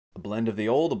A blend of the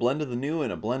old, a blend of the new,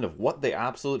 and a blend of what the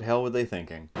absolute hell were they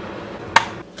thinking?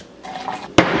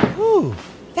 Ooh,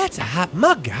 that's a hot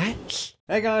mug, guy.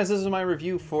 Hey guys, this is my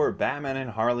review for Batman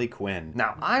and Harley Quinn.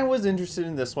 Now, I was interested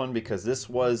in this one because this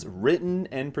was written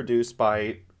and produced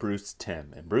by Bruce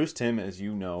Timm. And Bruce Timm, as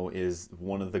you know, is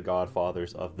one of the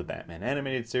godfathers of the Batman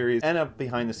animated series and a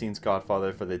behind-the-scenes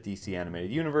godfather for the DC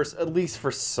animated universe, at least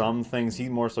for some things. He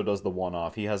more so does the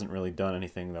one-off. He hasn't really done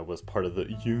anything that was part of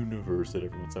the universe that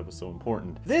everyone said was so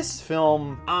important. This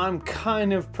film, I'm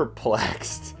kind of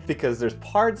perplexed because there's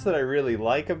parts that I really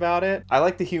like about it. I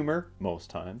like the humor most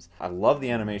times. I love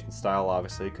the animation style,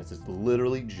 obviously, because it's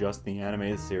literally just the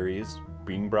animated series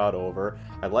being brought over.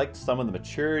 I liked some of the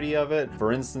maturity of it.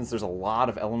 For instance, there's a lot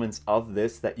of elements of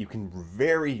this that you can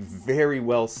very, very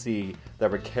well see that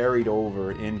were carried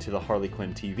over into the Harley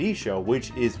Quinn TV show,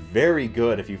 which is very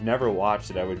good. If you've never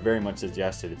watched it, I would very much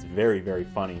suggest it. It's very, very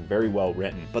funny, very well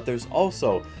written. But there's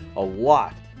also a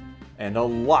lot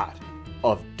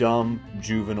of dumb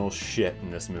juvenile shit in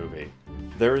this movie.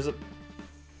 There's a...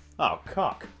 Oh,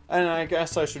 cock. And I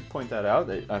guess I should point that out.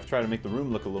 I've tried to make the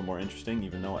room look a little more interesting,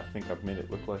 even though I think I've made it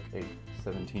look like a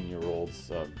 17-year-old's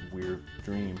weird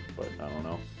dream, but I don't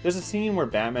know. There's a scene where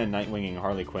Batman, Nightwing, and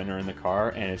Harley Quinn are in the car,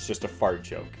 and it's just a fart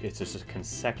joke. It's just a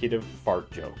consecutive fart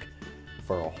joke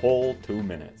for a whole 2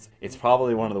 minutes. It's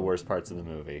probably one of the worst parts of the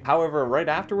movie. However, right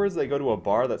afterwards, they go to a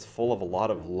bar that's full of a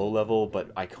lot of low-level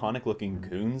but iconic-looking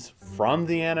goons from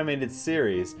the animated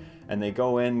series, and they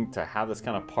go in to have this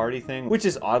kind of party thing, which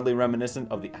is oddly reminiscent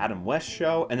of the Adam West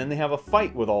show, and then they have a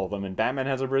fight with all of them, and Batman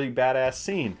has a really badass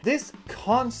scene. This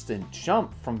constant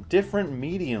jump from different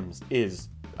mediums is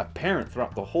apparent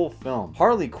throughout the whole film.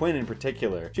 Harley Quinn in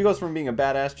particular, she goes from being a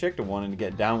badass chick to wanting to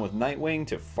get down with Nightwing,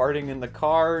 to farting in the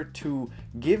car, to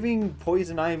giving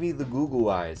Poison Ivy the goo-goo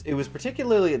eyes. It was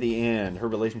particularly at the end, her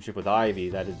relationship with Ivy,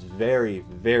 that is very,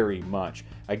 very much,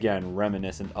 again,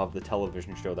 reminiscent of the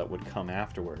television show that would come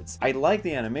afterwards. I like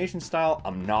the animation style.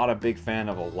 I'm not a big fan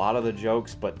of a lot of the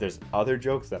jokes, but there's other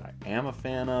jokes that I am a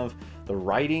fan of. The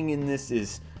writing in this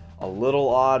is a little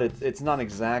odd. It's not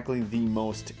exactly the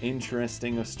most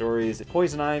interesting of stories.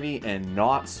 Poison Ivy and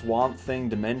not Swamp Thing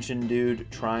Dimension Dude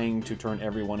trying to turn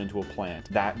everyone into a plant.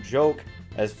 That joke,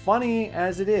 as funny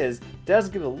as it is, does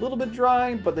get a little bit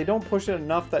dry, but they don't push it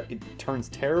enough that it turns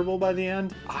terrible by the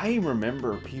end. I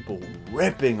remember people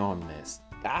ripping on this,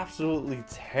 absolutely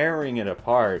tearing it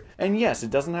apart. And yes, it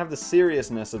doesn't have the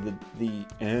seriousness of the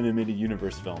animated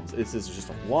universe films. This is just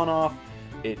a one-off.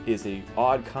 It is an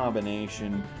odd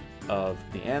combination of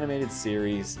the animated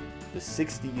series, the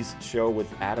 60s show with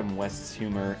Adam West's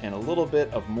humor, and a little bit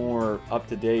of more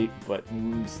up-to-date but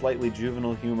slightly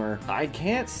juvenile humor. I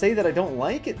can't say that I don't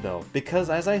like it though,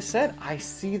 because as I said, I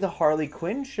see the Harley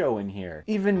Quinn show in here.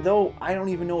 Even though I don't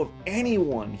even know if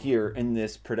anyone here in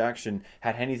this production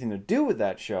had anything to do with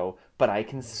that show, but I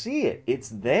can see it. It's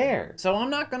there. So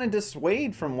I'm not gonna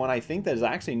dissuade from what I think that is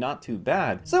actually not too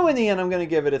bad. So in the end, I'm gonna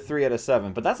give it a 3 out of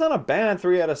 7, but that's not a bad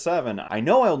 3 out of 7. I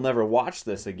know I'll never watch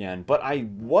this again, but I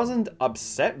wasn't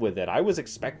upset with it. I was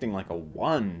expecting like a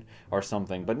 1 or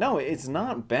something, but no, it's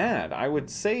not bad. I would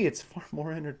say it's far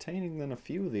more entertaining than a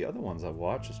few of the other ones I've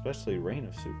watched, especially Reign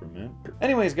of Superman.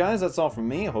 Anyways, guys, that's all from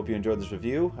me. I hope you enjoyed this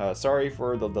review. Sorry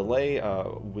for the delay.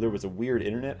 There was a weird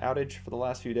internet outage for the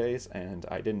last few days, and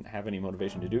I didn't have any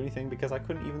motivation to do anything because I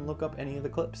couldn't even look up any of the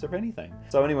clips or anything.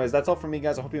 So anyways, that's all from me,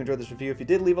 guys. I hope you enjoyed this review. If you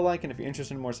did, leave a like, and if you're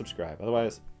interested in more, subscribe.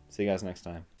 Otherwise, see you guys next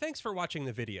time. Thanks for watching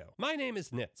the video. My name is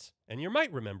Nitz, and you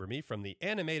might remember me from the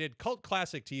animated cult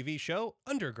classic TV show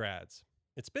Undergrads.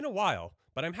 It's been a while,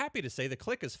 but I'm happy to say the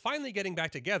Clique is finally getting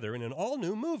back together in an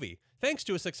all-new movie, thanks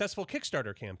to a successful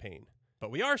Kickstarter campaign.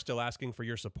 But we are still asking for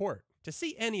your support. To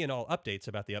see any and all updates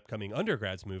about the upcoming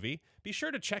Undergrads movie, be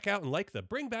sure to check out and like the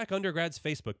Bring Back Undergrads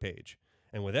Facebook page.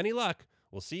 And with any luck,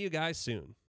 we'll see you guys soon.